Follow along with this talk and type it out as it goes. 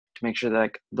to make sure that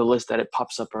like the list that it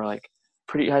pops up are like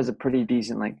has a pretty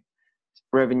decent like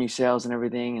revenue, sales, and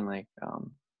everything. And like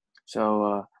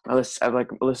my list, I have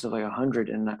like a list of like 100,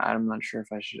 and I'm not sure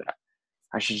if I should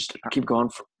just keep going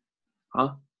for,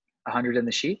 huh? 100 in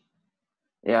the sheet?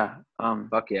 Yeah.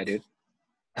 Fuck yeah, dude.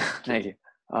 Thank you.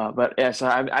 But yeah, so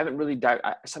I haven't really dived.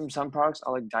 Some products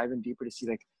I'll like dive in deeper to see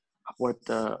like what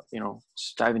the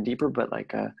just dive in deeper. But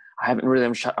like I haven't really.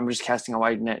 I'm just casting a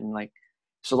wide net, and like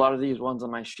so a lot of these ones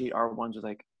on my sheet are ones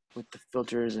with the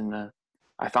filters and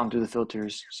I found through the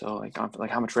filters. So like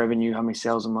how much revenue, how many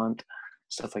sales a month,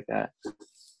 stuff like that.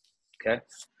 Okay.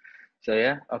 So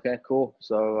yeah. Okay. Cool.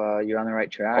 So you're on the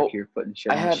right track. You're putting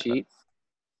shit on the sheet.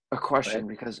 A question,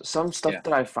 because some stuff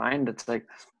that I find that's like,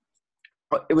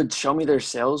 it would show me their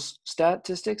sales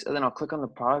statistics, and then I'll click on the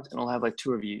product and it'll have like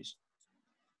 2 reviews.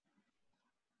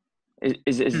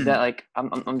 Is that like,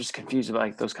 I'm just confused about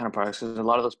like those kind of products, because a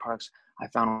lot of those products I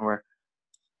found where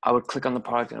I would click on the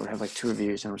product and it would have like 2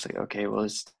 reviews, and I was like, okay, well,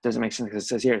 this doesn't make sense because it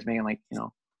says here it's making like a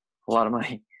lot of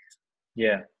money.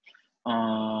 Yeah.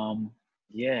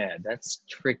 Yeah, that's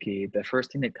tricky. The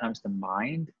first thing that comes to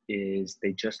mind is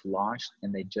they just launched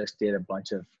and they just did a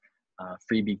bunch of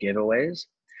freebie giveaways.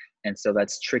 And so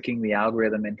that's tricking the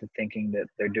algorithm into thinking that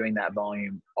they're doing that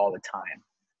volume all the time.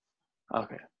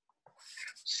 Okay.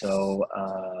 So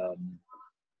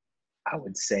I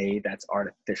would say that's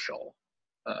artificial.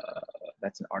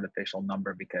 That's an artificial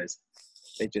number because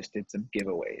they just did some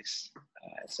giveaways.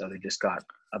 So they just got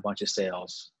a bunch of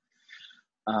sales.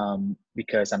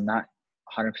 Because I'm not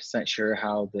 100% sure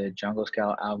how the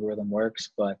JungleScout algorithm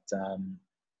works, but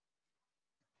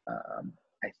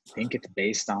I think it's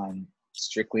based on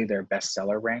strictly their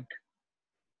bestseller rank.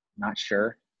 Not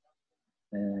sure.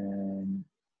 And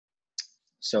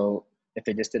so if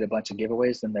they just did a bunch of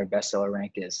giveaways, then their bestseller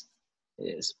rank is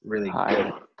really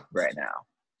good right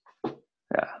now.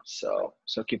 Yeah. So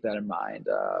keep that in mind.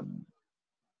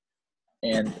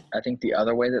 And I think the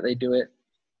other way that they do it,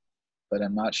 but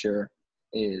I'm not sure,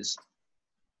 is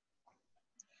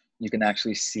you can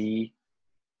actually see,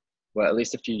 well, at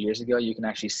least a few years ago, you can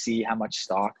actually see how much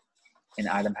stock an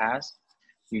item has.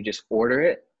 You just order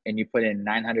it and you put in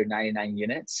 999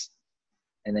 units,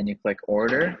 and then you click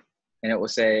order, and it will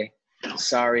say,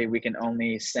 sorry, we can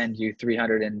only send you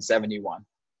 371.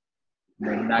 And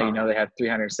then now you know they have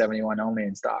 371 only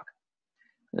in stock.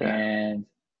 Yeah. And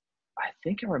I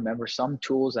think I remember some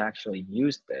tools actually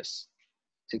used this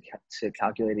to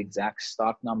calculate exact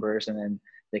stock numbers, and then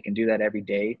they can do that every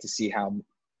day to see how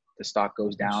the stock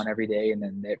goes down every day, and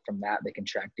then from that they can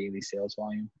track daily sales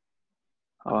volume.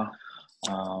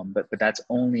 But that's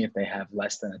only if they have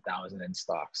less than 1,000 in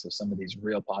stock. So some of these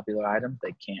real popular items,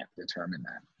 they can't determine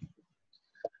that.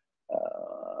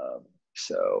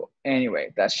 So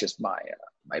anyway, that's just my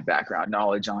background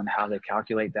knowledge on how they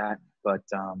calculate that. But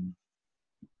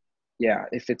yeah,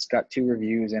 if it's got 2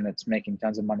 reviews and it's making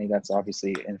tons of money, that's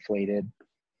obviously inflated.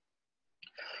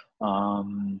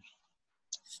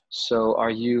 So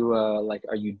are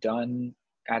you done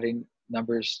adding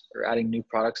numbers or adding new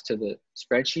products to the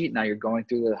spreadsheet? Now you're going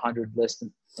through the 100 list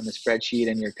on the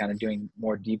spreadsheet and you're kind of doing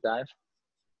more deep dive?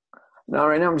 No,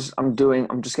 right now I'm just going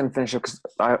to finish up because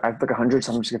I have like 100,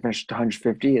 so I'm just going to finish to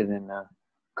 150 and then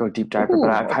go deep dive. But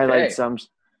I've highlighted some.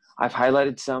 I've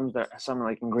highlighted some are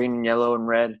like in green and yellow and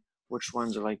red. Which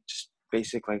ones are like just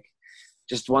basic, like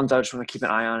just ones I just want to keep an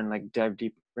eye on and like dive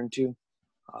deeper into.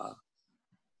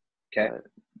 Okay.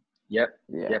 Yep.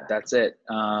 That's it.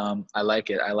 I like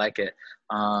it.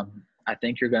 I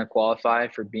think you're going to qualify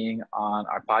for being on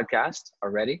our podcast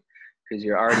already because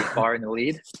you're already far in the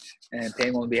lead, and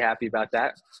Payne will be happy about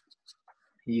that.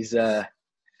 He's like,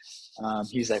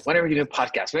 when are we going to do a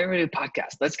podcast? When are we going to do a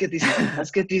podcast? Let's get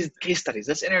these case studies.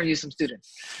 Let's interview some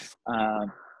students.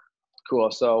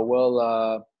 Cool. So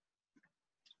we'll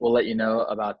let you know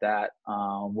about that.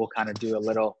 We'll kind of do a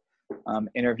little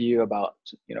interview about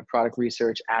product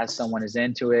research as someone is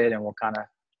into it, and we'll kind of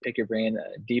pick your brain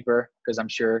deeper because I'm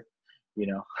sure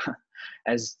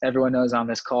as everyone knows on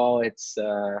this call, it's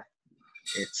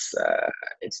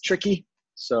tricky.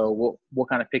 So we'll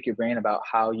kind of pick your brain about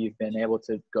how you've been able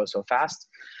to go so fast.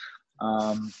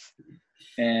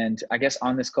 And I guess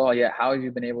on this call, how have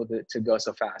you been able to go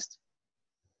so fast?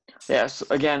 Yeah. So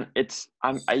again,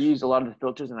 I use a lot of the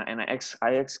filters and I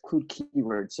exclude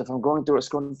keywords. So if I'm scrolling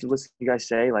through what you guys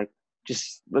say, like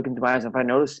just look into my eyes. If I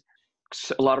notice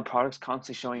a lot of products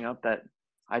constantly showing up that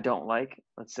I don't like,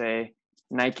 let's say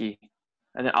Nike,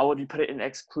 and then I would put it in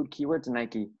exclude keywords and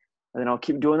Nike, and then I'll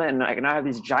keep doing that, and I have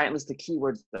these giant list of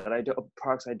keywords that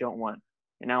products I don't want,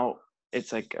 and now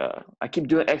it's like I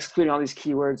keep excluding all these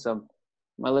keywords.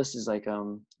 My list is like I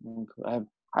have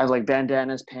I have like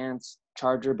bandanas, pants,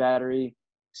 charger, battery,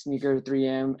 sneaker,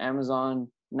 3M,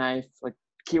 Amazon, knife, like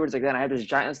keywords like that. And I have this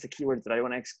giant list of keywords that I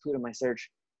want to exclude in my search.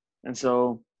 And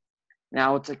so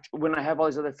now it's like when I have all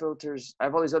these other filters, I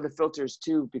have all these other filters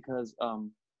too, because I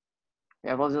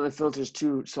have all these other filters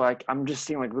too. So I'm just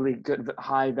seeing like really good,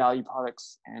 high value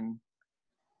products. And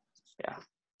yeah.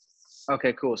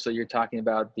 Okay, cool. So you're talking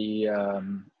about the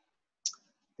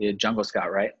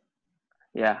JungleScout, right?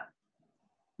 Yeah.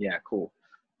 Yeah, cool.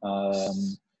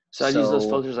 So I use those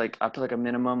filters, like I put like a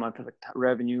minimum, I put like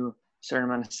revenue, certain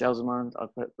amount of sales a month, I'll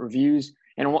put reviews.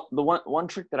 And the one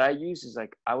trick that I use is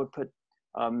like I would put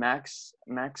max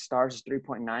stars is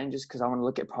 3.9 just because I want to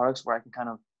look at products where I can kind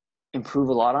of improve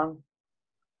a lot on.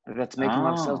 Like that's making a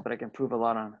lot of sales, but I can improve a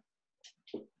lot on.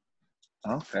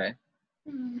 Okay.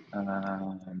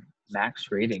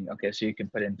 Max rating. Okay, so you can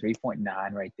put in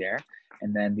 3.9 right there.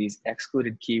 And then these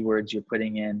excluded keywords you're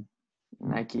putting in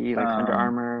Nike, like Under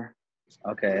Armour.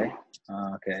 Okay.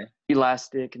 Okay.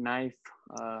 Elastic, knife,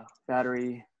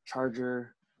 battery,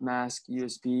 charger, mask,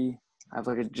 USB. I have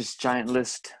like a just giant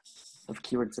list of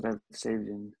keywords that I've saved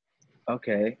in.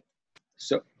 Okay.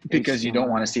 So because you don't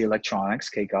want to see electronics,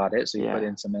 okay, got it. So you put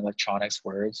in some electronics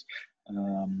words,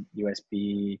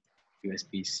 USB,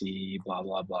 USB-C, blah,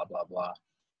 blah, blah, blah, blah.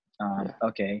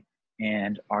 Okay.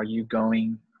 And are you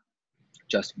going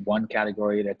just one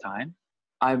category at a time?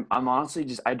 I'm honestly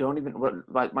just, I don't even,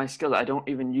 my skills, I don't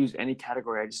even use any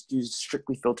category. I just use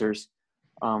strictly filters.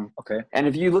 Okay. And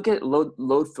if you look at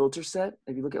load filter set,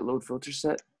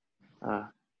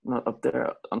 up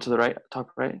there onto the right, top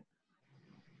right.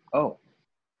 Oh.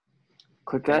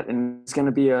 Click that, and it's going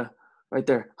to be right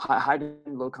there, high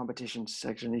and low competition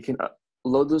section. You can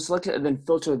load those selections and then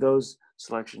filter those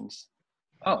selections.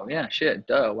 Oh, yeah, shit,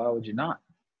 duh. Why would you not?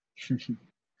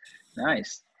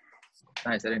 Nice.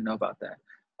 I didn't know about that.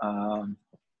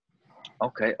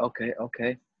 Okay.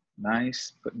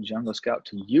 Nice. Putting JungleScout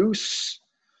to use.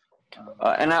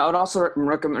 And I would also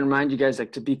remind you guys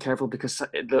like to be careful because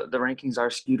the rankings are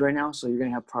skewed right now. So you're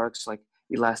gonna have products like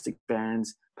elastic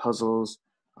bands, puzzles,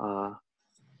 all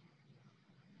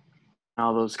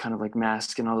those kind of like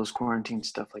masks and all those quarantine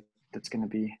stuff like that's gonna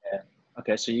be. Yeah.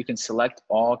 Okay, so you can select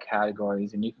all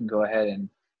categories and you can go ahead and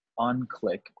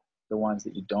unclick the ones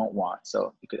that you don't want.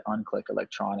 So you could unclick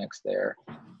electronics there.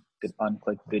 You could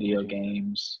unclick video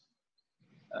games,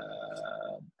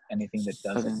 anything that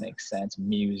doesn't make sense,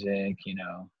 music,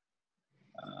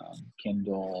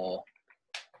 Kindle.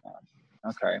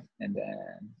 Okay, and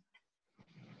then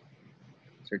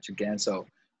search again. So,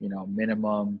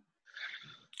 minimum,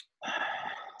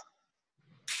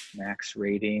 max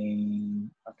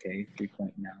rating, okay,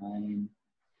 3.9.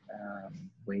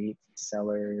 Weight,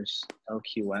 sellers,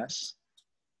 LQS.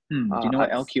 Do you know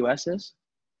what LQS is?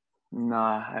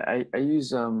 Nah, I use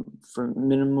for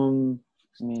minimum.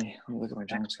 Let me look at my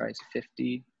max price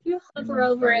 50. You hover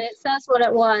over it. It says what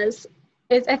it was.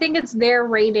 I think it's their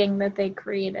rating that they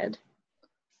created.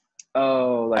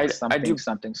 Oh, like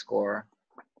something score.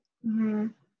 Mm-hmm.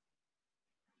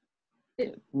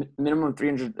 Minimum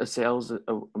 300 sales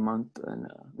a month and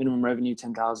minimum revenue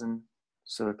 10,000.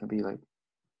 So it can be like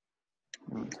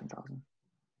 10,000.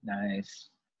 Nice.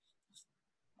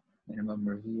 Minimum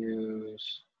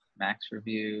reviews, max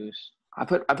reviews. I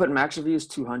put max reviews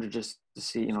 200 just to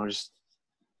see, just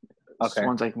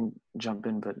ones I can jump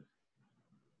in, but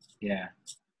yeah.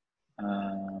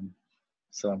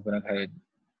 So I'm gonna go ahead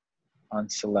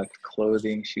unselect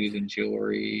clothing, shoes, and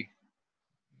jewelry.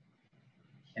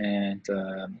 And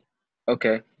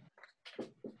okay,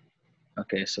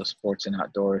 so sports and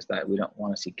outdoors, that we don't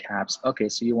want to see caps. Okay,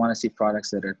 so you want to see products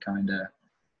that are kind of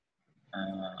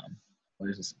what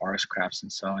is this, arts, crafts,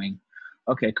 and sewing.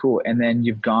 Okay, cool. And then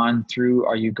you've gone through,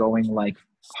 are you going like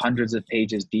hundreds of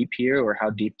pages deep here, or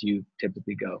how deep do you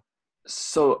typically go?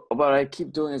 So what I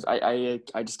keep doing is I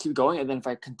just keep going, and then if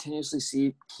I continuously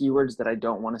see keywords that I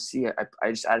don't want to see,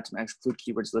 I just add it to my exclude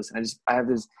keywords list, and I have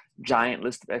this giant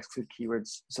list of exclude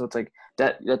keywords. So it's like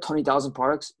that 20,000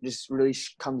 products just really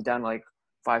comes down to like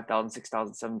 5,000,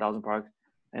 6,000, 7,000 products,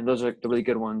 and those are the really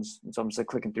good ones. And so I'm just like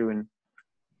clicking through and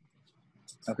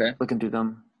looking through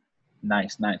them.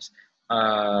 Nice. Nice.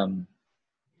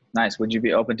 Would you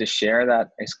be open to share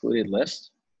that excluded list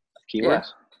of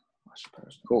keywords? Yeah.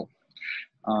 Cool.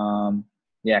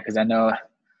 Yeah, because I know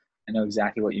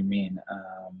exactly what you mean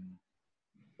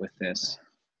with this.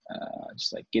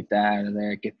 Just like get that out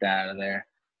of there.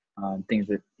 Things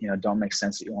that don't make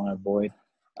sense that you want to avoid.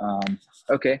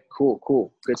 Okay,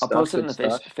 cool, good stuff. I'll post it in the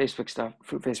Facebook stuff,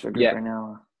 Facebook group right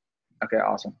now. Okay,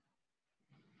 awesome.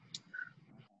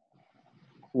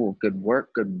 Cool, good work.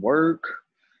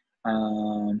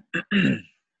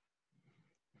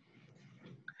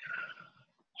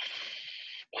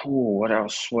 Ooh, what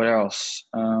else? What else?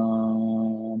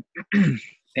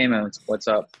 Payments. What's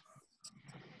up?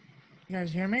 You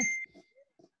guys hear me?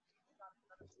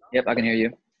 Yep, I can hear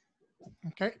you.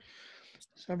 Okay.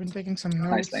 So I've been taking some notes.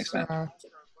 Nice, thanks, man.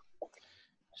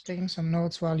 Just taking some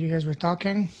notes while you guys were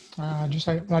talking. Just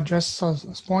like address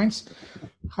those points.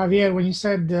 Javier, when you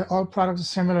said all products are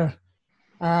similar,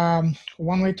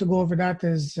 one way to go over that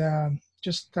is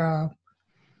just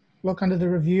look under the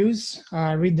reviews,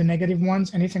 read the negative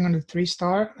ones, anything under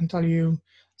 3-star until you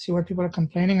see what people are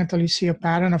complaining, until you see a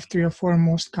pattern of 3 or 4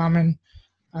 most common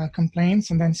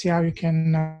complaints, and then see how you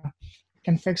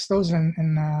can fix those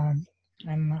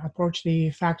and approach the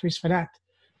factories for that.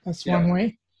 That's one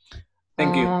way.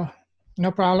 Thank you.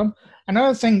 No problem.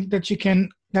 Another thing that you can,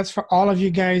 that's for all of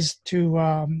you guys to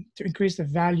increase the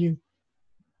value,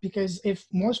 because if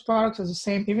most products are the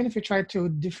same, even if you try to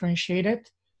differentiate it,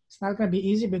 it's not going to be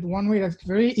easy. But one way that's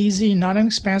very easy, not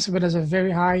inexpensive, but has a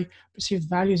very high perceived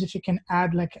value is if you can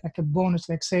add like a bonus,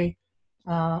 like say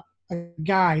a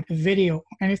guide, a video,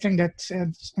 anything that's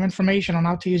some information on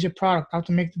how to use your product, how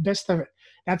to make the best of it.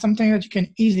 That's something that you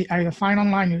can easily either find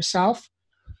online yourself.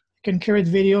 You can curate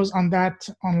videos on that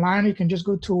online. You can just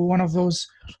go to one of those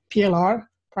PLR,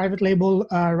 private label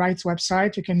rights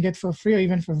website. You can get for free or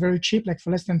even for very cheap, like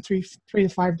for less than $3 to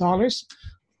 $5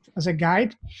 as a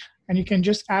guide. And you can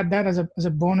just add that as a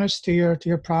bonus to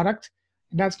your product.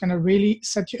 And that's going to really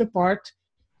set you apart.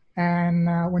 And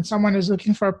when someone is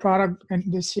looking for a product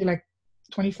and they see like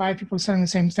 25 people selling the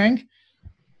same thing,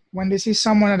 when they see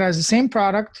someone that has the same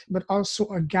product, but also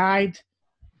a guide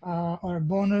or a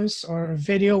bonus or a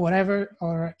video, whatever,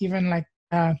 or even like,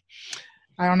 I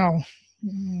don't know,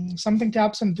 something to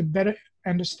help them to better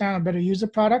understand or better use the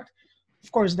product,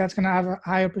 of course, that's going to have a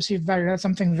higher perceived value. That's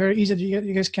something very easy that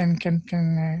you guys can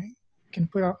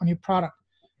put on your product.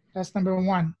 That's number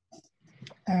one.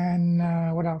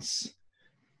 And what else?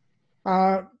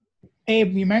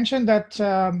 Abe, you mentioned that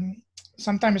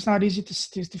sometimes it's not easy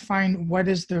to find what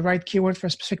is the right keyword for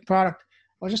a specific product.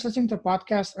 I was just listening to a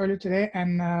podcast earlier today,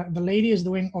 and the lady is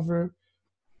doing over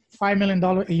 $5 million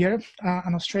a year,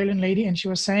 an Australian lady, and she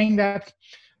was saying that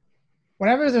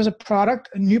whenever there's a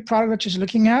new product that she's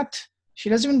looking at, she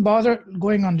doesn't even bother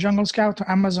going on JungleScout or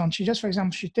Amazon. She just, for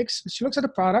example, she looks at the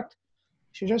product,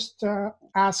 she just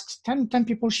asks 10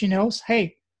 people she knows,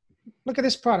 hey, look at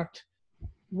this product.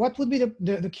 What would be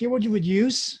the keyword you would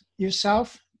use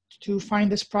yourself to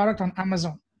find this product on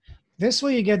Amazon? This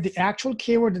way you get the actual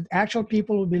keyword that actual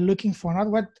people will be looking for, not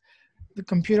what the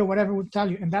computer, whatever, would tell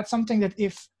you. And that's something that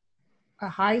if a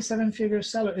high 7-figure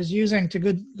seller is using to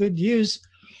good use,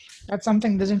 that's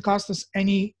something that doesn't cost us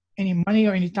any money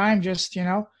or any time, just,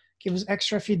 give us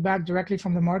extra feedback directly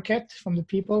from the market, from the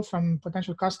people, from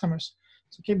potential customers.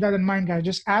 So keep that in mind, guys.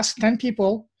 Just ask 10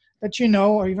 people that you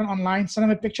know, or even online, send them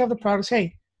a picture of the products.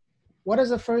 Hey, what is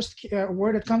the first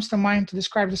word that comes to mind to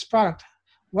describe this product?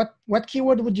 What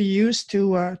keyword would you use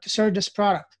to search this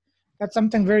product? That's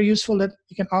something very useful that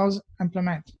you can always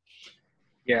implement.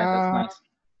 Yeah, that's nice.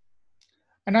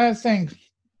 Another thing,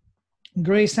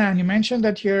 Grayson, you mentioned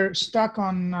that you're stuck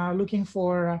on looking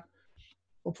for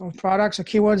products or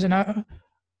keywords. And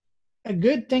a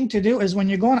good thing to do is when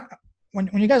you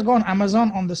guys go on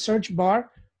Amazon, on the search bar,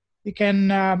 you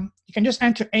can just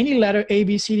enter any letter, A,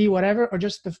 B, C, D, whatever, or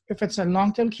just if it's a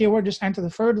long tail keyword, just enter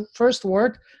the first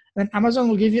word. Then Amazon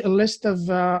will give you a list of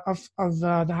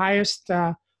the highest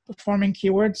performing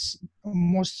keywords,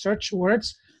 most search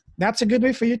words. That's a good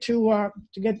way for you to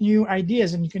get new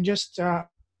ideas, and you can just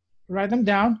write them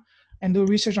down and do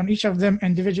research on each of them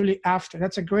individually after.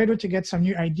 That's a great way to get some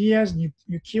new ideas, new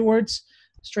keywords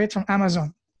straight from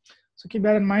Amazon. So keep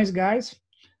that in mind, guys.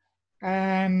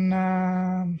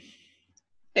 And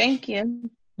thank you.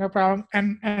 No problem.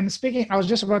 And speaking, I was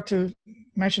just about to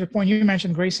mention the point you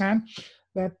mentioned, Grayson,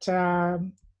 that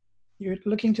you're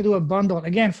looking to do a bundle.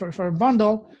 Again, for a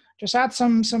bundle, just add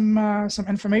some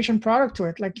information product to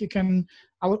it. Like you can,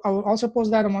 I will also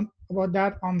post that about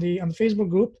that on the Facebook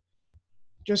group.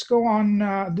 Just go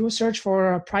on, do a search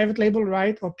for a private label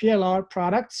right or PLR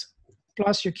products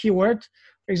plus your keyword.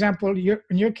 For example,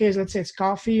 in your case, let's say it's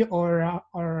coffee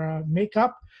or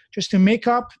makeup. Just do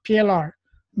makeup PLR,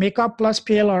 makeup plus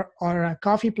PLR, or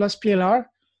coffee plus PLR,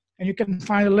 and you can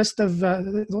find a list of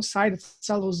those sites that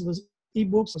sell those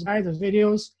ebooks, those guides, those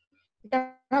videos. You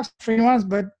can have free ones,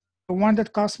 but the one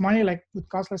that costs money, like would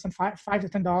cost less than $5 to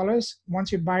 $10.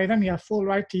 Once you buy them, you have full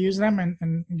right to use them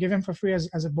and give them for free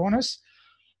as a bonus.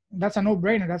 That's a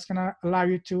no-brainer. That's going to allow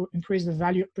you to increase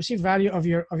the perceived value of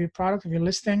your product, of your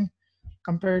listing,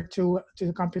 compared to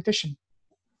the competition.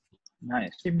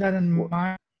 Nice. Keep that in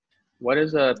mind. What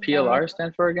does a PLR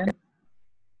stand for again?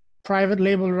 private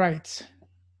label rights.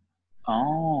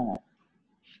 Oh.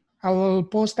 I will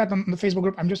post that on the Facebook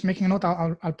group. I'm just making a note.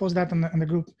 I'll post that in the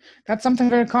group. That's something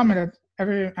very common that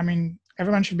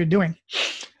everyone should be doing.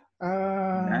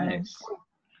 Nice.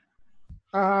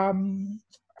 I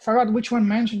forgot which one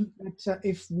mentioned that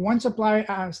if one supplier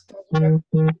asked a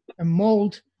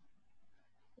mold,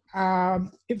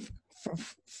 if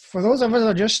for those of us that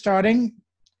are just starting,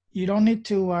 you don't need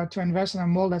to invest in a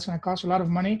mold that's going to cost a lot of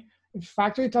money. If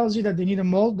factory tells you that they need a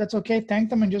mold, that's okay.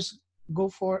 Thank them and just go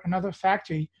for another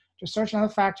factory. Just search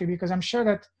another factory, because I'm sure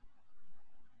that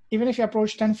even if you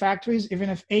approach 10 factories, even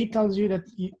if 8 tells you that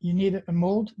you need a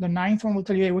mold, the 9th one will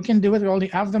tell you, hey, we can do it. We already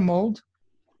have the mold,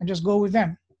 and just go with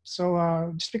them.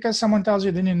 So just because someone tells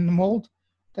you they need a mold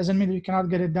doesn't mean you cannot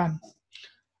get it done.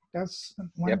 That's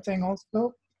one thing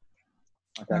also.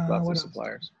 Contact lots of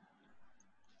suppliers.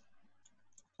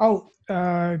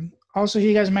 Also,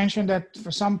 you guys mentioned that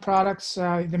for some products,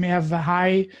 they may have a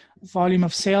high volume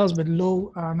of sales but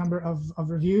low number of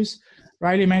reviews.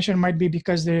 Riley mentioned it might be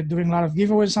because they're doing a lot of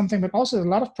giveaways or something, but also there's a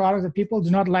lot of products that people do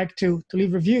not like to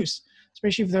leave reviews,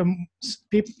 especially if the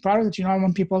product that you don't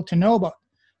want people to know about.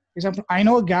 For example, I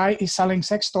know a guy is selling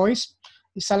sex toys.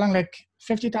 He's selling like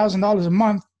 $50,000 a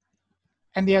month,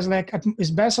 and he has like at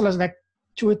his Bestsellers like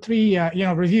 2 or 3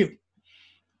 review,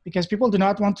 because people do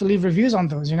not want to leave reviews on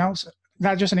those. So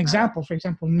that's just an example. For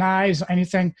example, knives or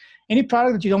anything, any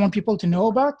product that you don't want people to know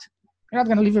about, you're not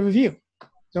going to leave a review.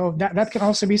 So that can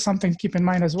also be something to keep in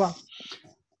mind as well.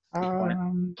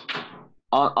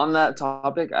 On that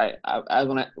topic, I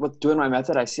with doing my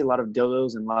method, I see a lot of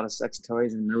dildos and a lot of sex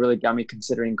toys, and it really got me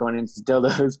considering going into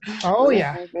dildos. Oh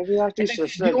yeah, maybe I actually should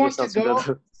sell some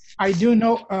dildos. I do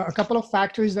know a couple of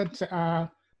factories that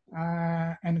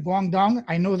in Guangdong.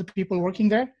 I know the people working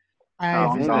there. I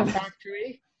visited the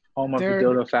factory. Home of the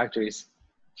dildo factories.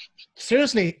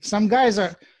 Seriously, some guys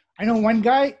are. I know one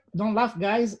guy. Don't laugh,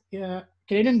 guys.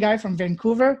 Canadian guy from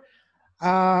Vancouver.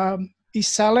 He's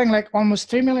selling like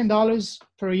almost $3 million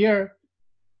per year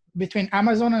between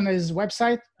Amazon and his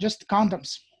website, just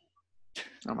condoms.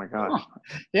 Oh my God.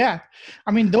 Yeah.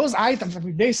 I mean, those items,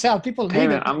 they sell. People need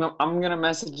man, it. I'm going to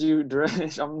message you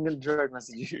direct. I'm going to direct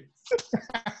message you.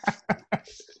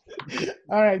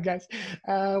 All right, guys.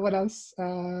 What else?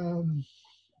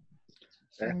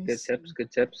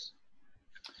 Good tips.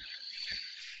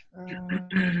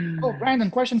 Brandon,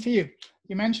 question for you.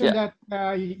 You mentioned that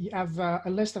you have a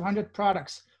list of 100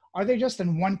 products. Are they just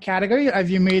in one category? Have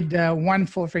you made one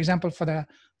for example, for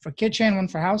kitchen, one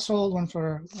for household, one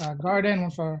for garden,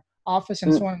 one for office,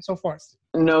 and so on and so forth?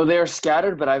 No, they're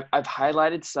scattered, but I've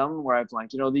highlighted some where I've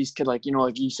these could like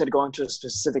you said, going to a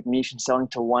specific niche and selling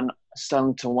to one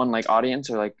like audience,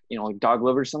 or like dog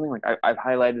liver or something. Like I've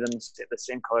highlighted them the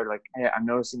same color. Like, hey, I'm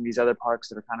noticing these other parts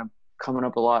that are kind of coming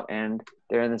up a lot, and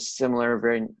they're in a similar,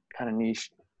 very kind of niche.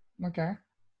 Okay.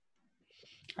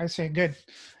 I see. Good.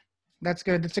 That's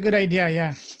good. That's a good idea.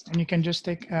 Yeah. And you can just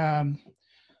take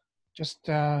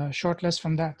short list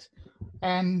from that.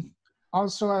 And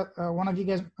also, one of you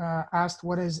guys asked,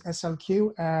 what is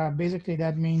SLQ? Basically,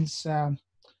 that means,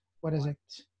 what is it?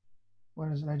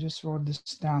 I just wrote this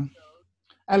down.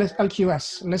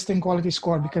 LQS, listing quality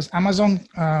score, because Amazon,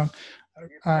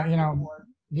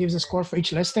 gives a score for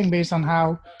each listing based on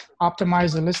how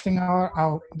optimized the listing are,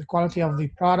 how the quality of the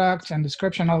product and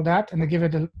description, all that, and they give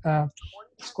it a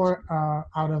score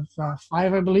out of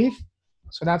 5, I believe.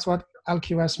 So that's what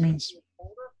LQS means.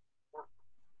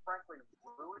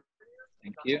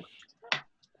 Thank you.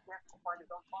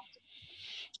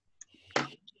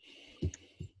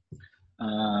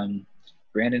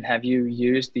 Brandon, have you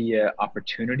used the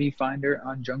opportunity finder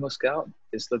on JungleScout?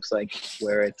 This looks like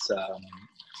where it's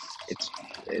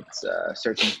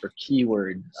searching for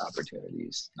keyword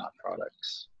opportunities, not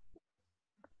products.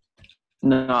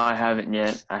 No, I haven't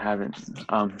yet. I haven't.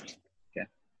 Okay.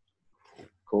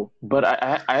 Cool. But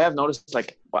I have noticed,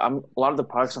 like, a lot of the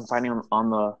products I'm finding on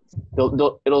the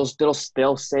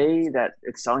they'll say that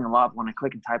it's selling a lot. When I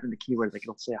click and type in the keyword, like,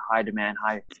 it'll say high demand,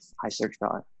 high search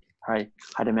value,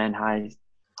 high demand,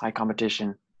 high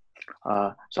competition.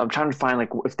 So I'm trying to find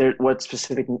like what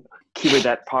specific keyword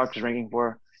that product is ranking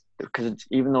for, because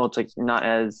even though it's like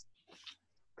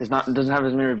doesn't have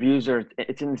as many reviews, or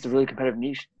it's in this really competitive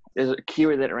niche, there's a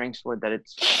keyword that it ranks for, that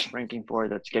it's ranking for,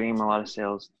 that's getting them a lot of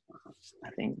sales. I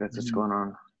think that's what's going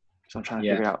on. So I'm trying to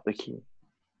figure out the key.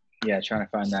 Yeah, trying to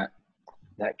find that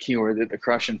keyword that they're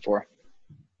crushing for.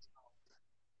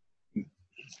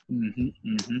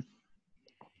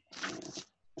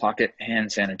 Pocket hand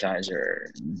sanitizer,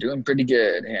 doing pretty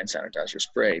good. Hand sanitizer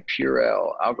spray,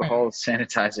 Purell, alcohol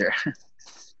sanitizer.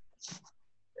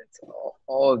 It's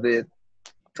all of the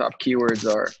top keywords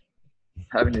are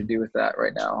having to do with that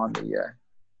right now on the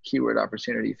keyword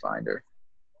opportunity finder.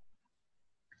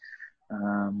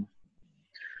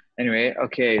 Anyway,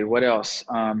 okay, what else?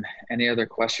 Any other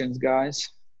questions, guys?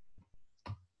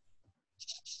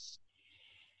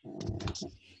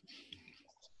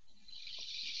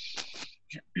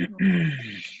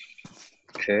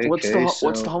 Okay. What's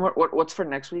the homework? What's for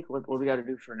next week? What we got to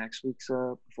do for next week's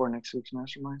before next week's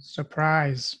mastermind?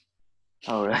 Surprise.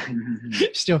 Oh, right.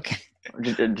 Still can't.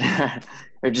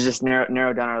 Or just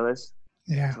narrow down our list.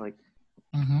 Yeah. So like.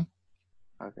 Okay.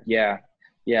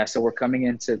 Yeah. So we're coming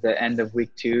into the end of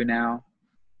week 2 now.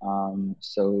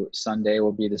 So Sunday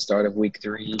will be the start of week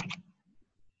 3.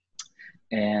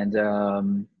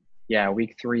 And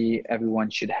week 3,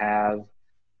 everyone should have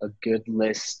a good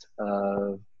list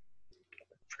of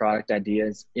product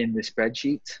ideas in the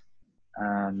spreadsheet.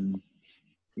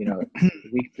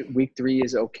 Week 3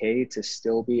 is okay to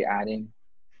still be adding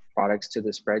products to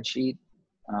the spreadsheet,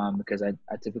 because I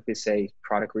typically say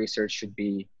product research should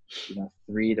be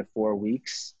 3 to 4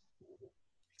 weeks.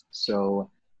 So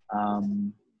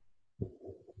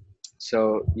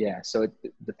so it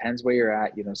depends where you're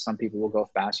at. Some people will go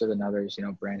faster than others.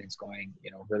 Brandon's going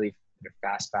really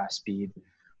fast speed.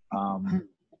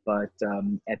 But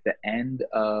at the end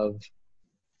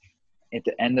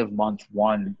of month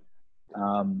 1,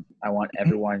 I want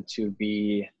everyone to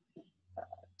be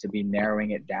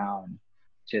narrowing it down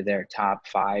to their top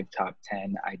 5, top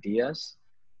 10 ideas.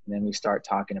 And then we start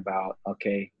talking about,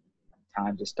 okay,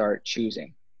 time to start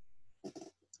choosing.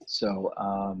 So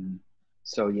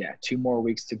 2 more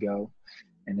weeks to go.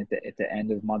 And at the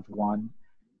end of month 1,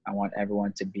 I want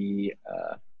everyone to be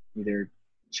either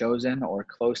chosen or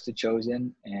close to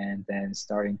chosen, and then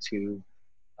starting to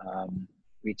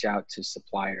reach out to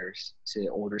suppliers to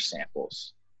order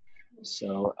samples.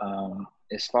 So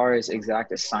as far as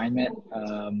exact assignment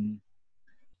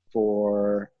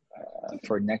for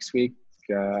next week,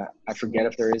 I forget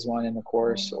if there is one in the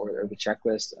course or the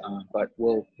checklist, but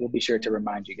we'll be sure to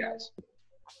remind you guys.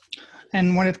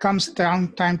 And when it comes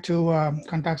down time to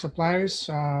contact suppliers,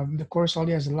 the course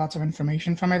already has lots of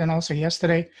information from it. And also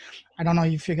yesterday, I don't know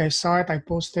if you guys saw it, I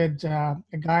posted a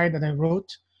guide that I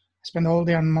wrote. I spent all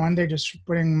day on Monday just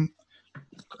collecting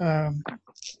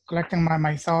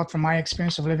my thought from my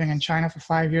experience of living in China for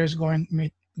 5 years, going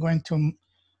to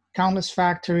countless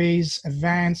factories,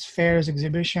 events, fairs,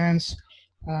 exhibitions,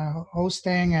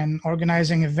 hosting and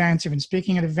organizing events, even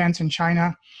speaking at events in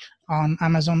China on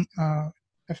Amazon,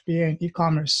 FBA and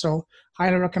e-commerce. So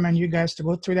highly recommend you guys to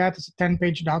go through that. It's a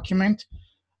 10-page document.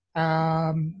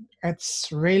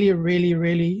 It's really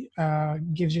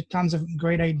gives you tons of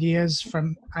great ideas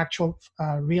from actual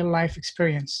real life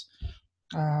experience.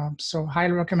 So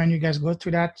highly recommend you guys go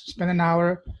through that. Spend an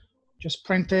hour, just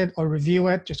print it or review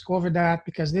it. Just go over that,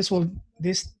 because these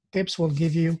tips will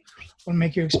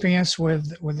make your experience with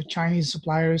the Chinese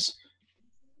suppliers.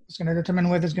 It's going to determine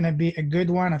whether it's going to be a good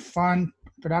one, a fun,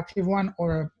 productive one,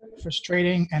 or a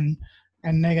frustrating and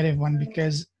negative one,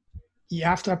 because you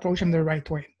have to approach them the right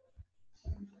way.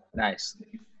 Nice.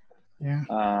 Yeah.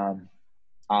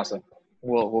 Awesome.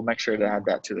 We'll make sure to add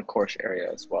that to the course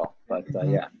area as well. But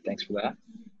yeah, thanks for that.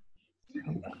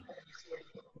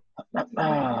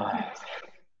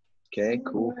 Okay,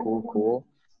 cool.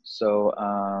 So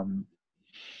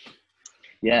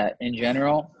in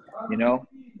general,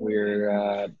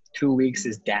 we're 2 weeks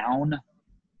is down,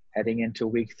 heading into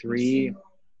week 3.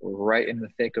 We're right in the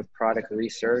thick of product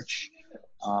research.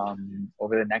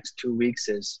 Over the next 2 weeks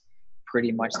is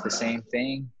pretty much the same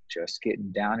thing, just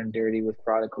getting down and dirty with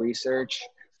product research.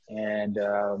 And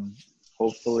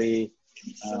hopefully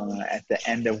at the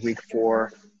end of week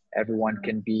 4, everyone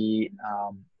can be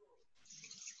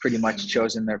pretty much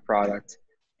chosen their product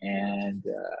and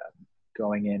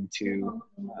going into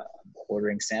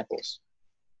ordering samples.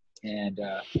 And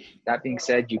that being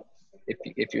said,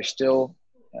 if you're still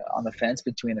on the fence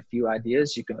between a few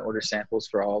ideas, you can order samples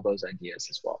for all those ideas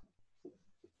as well.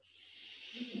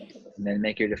 And then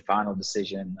make your final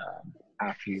decision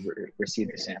after you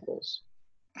receive the samples.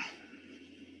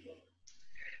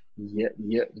 Yeah.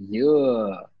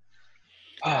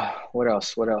 What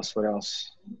else?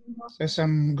 There's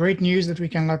some great news that we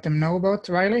can let them know about,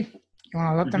 Riley. You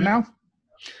want to let them know?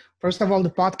 First of all, the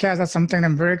podcast, that's something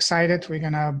I'm very excited. We're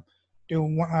going to do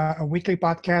a weekly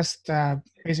podcast,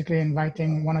 basically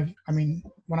inviting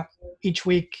each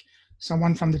week,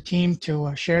 someone from the team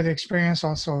to share the experience,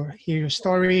 also hear your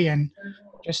story, and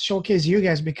just showcase you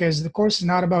guys, because the course is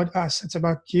not about us, it's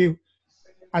about you.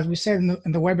 As we said in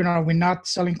the webinar, we're not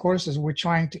selling courses. We're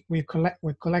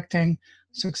collecting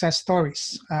success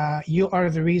stories. You are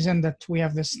the reason that we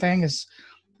have this thing. Is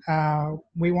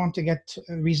We want to get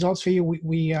results for you.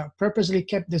 We purposely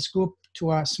kept this group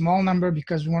to a small number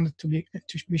because we wanted to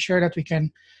be sure that we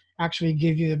can actually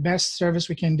give you the best service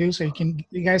we can do, so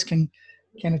you guys can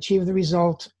achieve the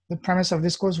result. The premise of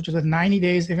this course, which is a 90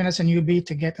 days, even as a newbie,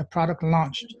 to get a product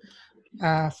launched,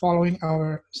 following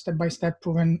our step-by-step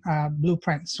proven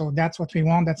blueprint. So that's what we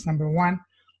want. That's number one.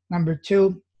 Number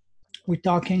two, we're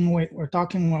talking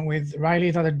with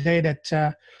Riley the other day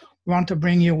that we want to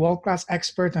bring you world-class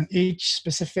expert on each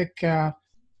specific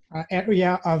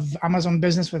area of Amazon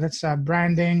business, whether it's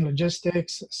branding,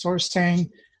 logistics, sourcing,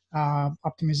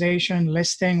 optimization,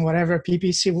 listing, whatever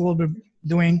PPC. We will be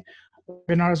doing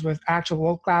webinars with actual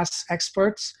world-class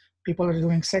experts, people that are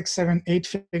doing 6, 7,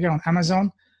 8 figure on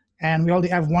Amazon. And we already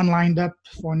have one lined up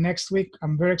for next week.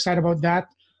 I'm very excited about that.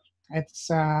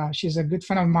 She's a good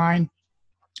friend of mine.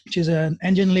 She's an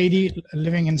Indian lady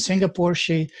living in Singapore.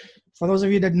 For those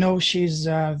of you that know, she's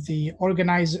the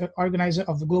organizer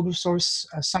of the Global Source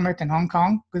Summit in Hong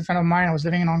Kong. Good friend of mine. I was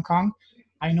living in Hong Kong.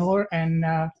 I know her, and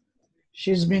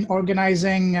she's been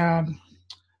organizing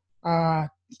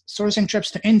sourcing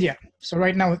trips to India. So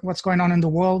right now, with what's going on in the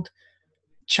world,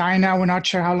 China, we're not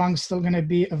sure how long it's still going to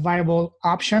be a viable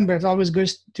option, but it's always good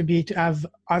to have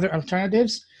other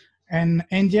alternatives. And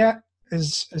India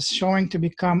is showing to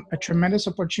become a tremendous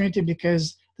opportunity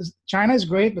because China is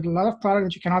great, but a lot of product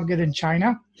that you cannot get in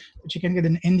China, that you can get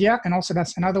in India. And also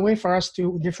that's another way for us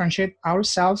to differentiate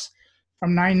ourselves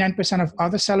from 99% of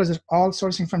other sellers that are all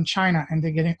sourcing from China and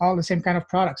they're getting all the same kind of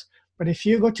products. But if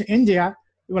you go to India,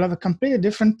 you will have a completely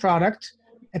different product.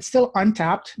 It's still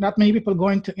untapped. Not many people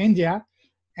going to India.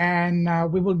 And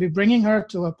we will be bringing her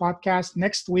to a podcast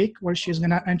next week where she's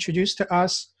going to introduce to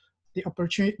us the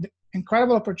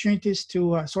incredible opportunities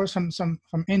to source from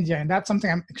India. And that's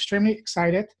something I'm extremely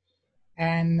excited.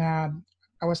 And I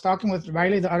was talking with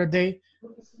Riley the other day,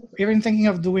 even thinking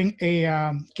of doing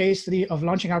a case study of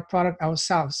launching our product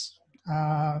ourselves.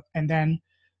 And then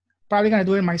probably going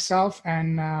to do it myself.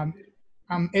 And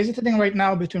I'm hesitating right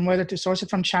now between whether to source it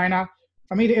from China.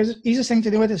 For me, the easiest thing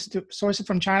to do it is to source it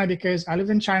from China because I lived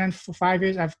in China for 5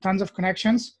 years. I have tons of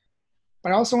connections.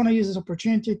 But I also want to use this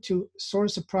opportunity to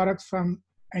source a product from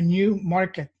a new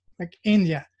market like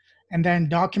India and then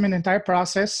document the entire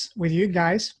process with you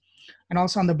guys and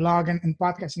also on the blog and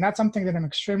podcast. And that's something that I'm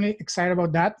extremely excited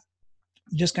about that.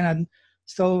 I'm just going to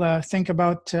still think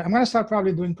about, I'm going to start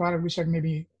probably doing product research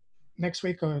maybe next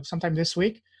week or sometime this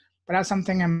week. But that's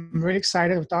something I'm really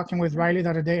excited. We're talking with Riley the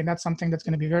other day, and that's something that's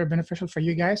going to be very beneficial for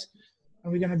you guys.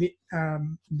 And we're going to be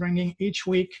bringing each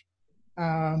week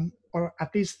or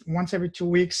at least once every 2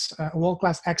 weeks, a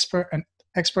world-class expert in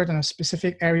a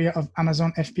specific area of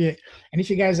Amazon FBA. And if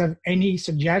you guys have any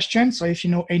suggestions, or if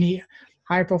you know any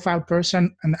high-profile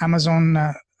person in the Amazon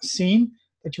scene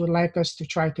that you would like us to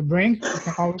try to bring, you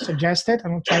can always suggest it,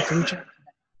 and we'll try to reach out.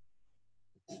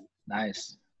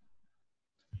 Nice.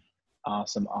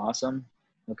 Awesome.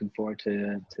 Looking forward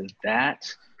to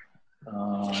that.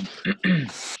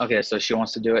 Okay, so she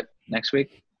wants to do it next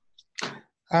week?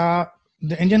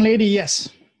 The Indian lady, yes.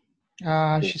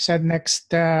 She said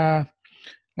next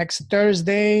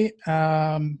Thursday,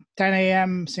 10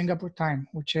 a.m. Singapore time,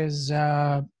 which is,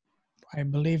 I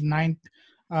believe, 9,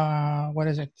 10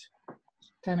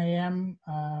 a.m.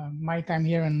 My time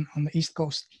here on the East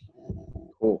Coast.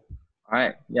 Cool. All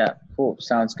right. Yeah, cool.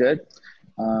 Sounds good.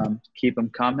 Keep them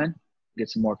coming. Get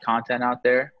some more content out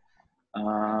there.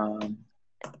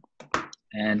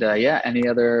 Yeah, any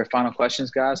other final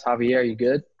questions, guys? Javier, you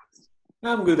good?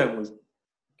 I'm good. Okay.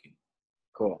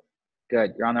 Cool.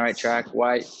 Good. You're on the right track.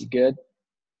 White, you good?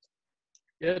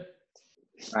 Good.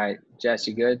 All right. Jess,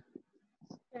 you good?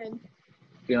 Good.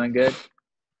 Feeling good?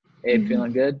 Abe,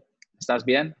 feeling good? ¿Estás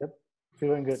bien? Yep.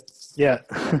 Feeling good. Yeah.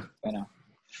 I know.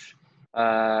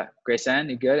 Grayson,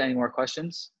 you good? Any more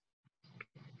questions?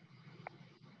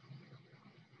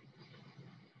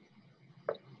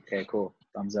 Okay, cool.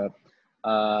 Thumbs up.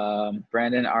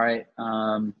 Brandon, all right.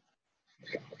 I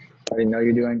know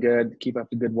you're doing good. Keep up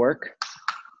the good work.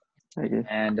 Thank you.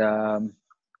 And all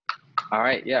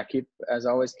right, yeah. Keep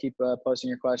posting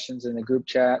your questions in the group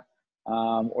chat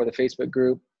or the Facebook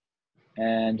group.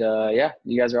 And yeah,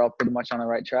 you guys are all pretty much on the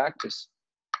right track. Just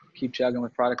keep chugging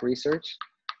with product research,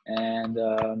 and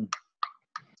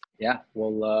yeah,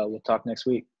 we'll talk next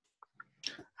week.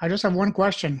 I just have one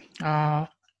question.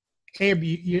 Abe,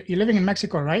 you're living in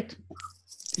Mexico, right?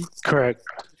 Correct.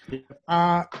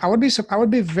 I would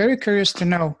be very curious to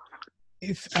know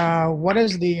if what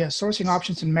is the sourcing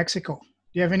options in Mexico.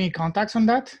 Do you have any contacts on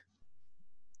that?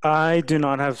 I do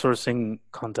not have sourcing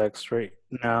contacts right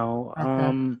now.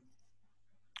 Okay.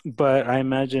 but I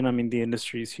imagine, I mean, the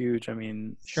industry is huge. I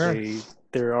mean, Sure.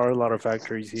 there are a lot of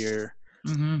factories here.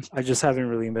 Mm-hmm. I just haven't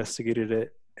really investigated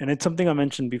it. And it's something I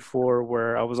mentioned before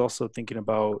where I was also thinking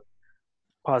about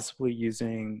possibly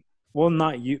using, well,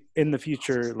 not you in the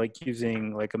future, like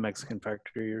using like a Mexican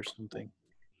factory or something.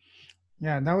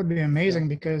 Yeah, that would be amazing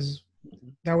because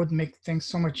that would make things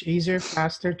so much easier,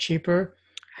 faster, cheaper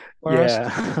for us.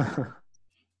 Yeah.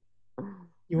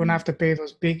 You wouldn't have to pay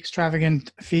those big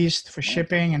extravagant fees for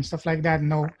shipping and stuff like that.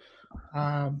 No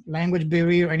language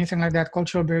barrier or anything like that,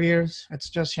 cultural barriers. It's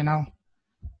just,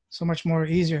 so much more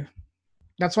easier.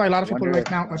 That's why a lot of people right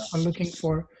now are looking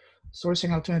for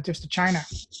sourcing alternatives to China.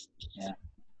 Yeah.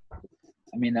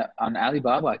 I mean, on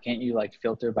Alibaba, can't you like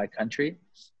filter by country?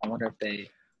 I wonder if they...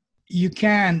 You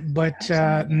can, but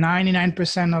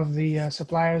 99% of the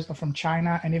suppliers are from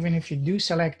China. And even if you do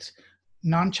select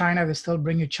non-China, they still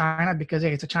bring you China because,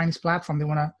 hey, it's a Chinese platform. They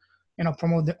want to,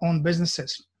 promote their own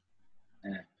businesses.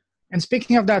 Yeah. And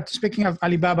speaking of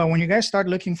Alibaba, when you guys start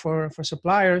looking for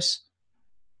suppliers,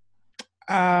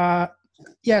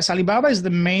 yes, Alibaba is the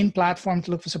main platform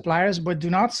to look for suppliers, but do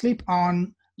not sleep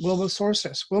on global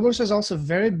sources. Global sources is also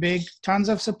very big, tons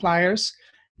of suppliers.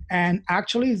 And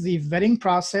actually, the vetting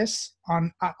process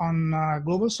on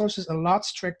global sources is a lot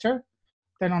stricter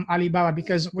than on Alibaba,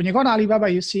 because when you go to Alibaba,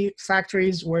 you see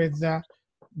factories with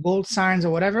gold signs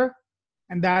or whatever,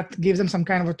 and that gives them some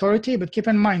kind of authority. But keep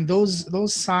in mind,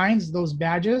 those signs, those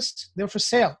badges, they're for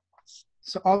sale.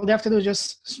 So all they have to do is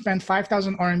just spend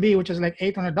 5,000 RMB, which is like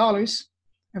 $800,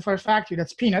 and for a factory,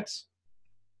 that's peanuts,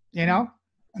 and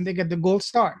they get the gold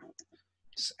star.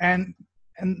 And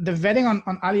the vetting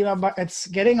on Alibaba, it's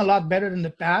getting a lot better than the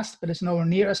past, but it's nowhere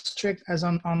near as strict as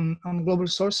on global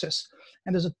sources.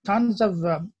 And there's tons of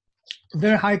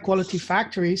very high quality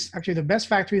factories. Actually, the best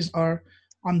factories are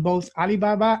on both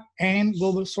Alibaba and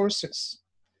global sources.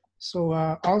 So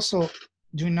also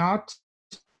do not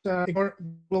ignore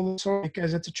global source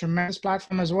because it's a tremendous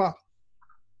platform as well.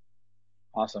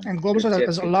 Awesome. And global source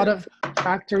has a lot of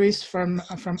factories from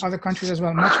other countries as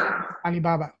well, much like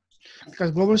Alibaba. Because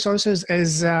global sources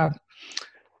is not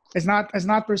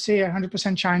per se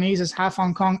 100% Chinese. It's half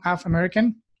Hong Kong, half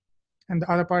American, and the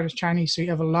other part is Chinese. So you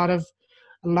have a lot of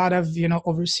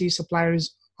overseas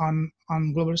suppliers on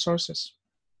global sources.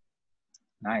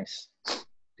 Nice,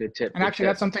 good tip. And actually,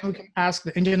 that's something we can ask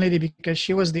the Indian lady because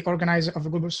she was the organizer of the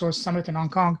Global Source Summit in Hong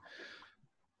Kong.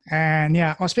 And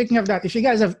yeah, well, speaking of that, if you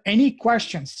guys have any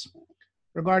questions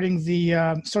regarding the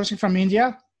sourcing from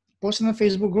India, post in the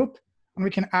Facebook group. And we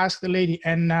can ask the lady.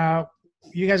 And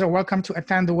you guys are welcome to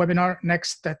attend the webinar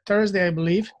next Thursday, I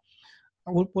believe.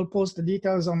 We'll post the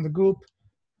details on the group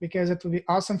because it will be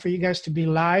awesome for you guys to be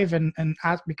live and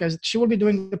ask, because she will be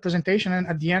doing the presentation, and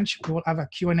at the end we will have a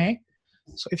Q&A.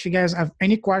 So if you guys have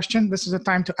any question, this is the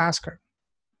time to ask her.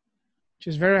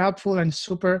 She's very helpful and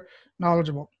super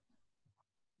knowledgeable.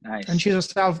 Nice. And she's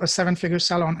herself a 7-figure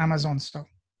seller on Amazon. So.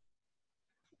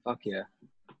 Fuck yeah.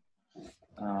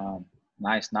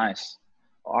 Nice.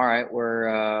 All right,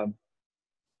 we're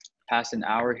past an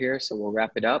hour here, so we'll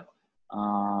wrap it up.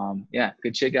 Yeah,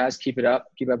 good shit, guys. Keep it up.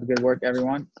 Keep up the good work,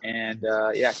 everyone. And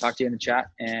yeah, talk to you in the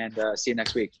chat, and see you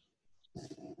next week.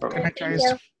 Okay, Thank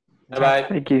you. Bye-bye.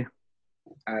 Thank you.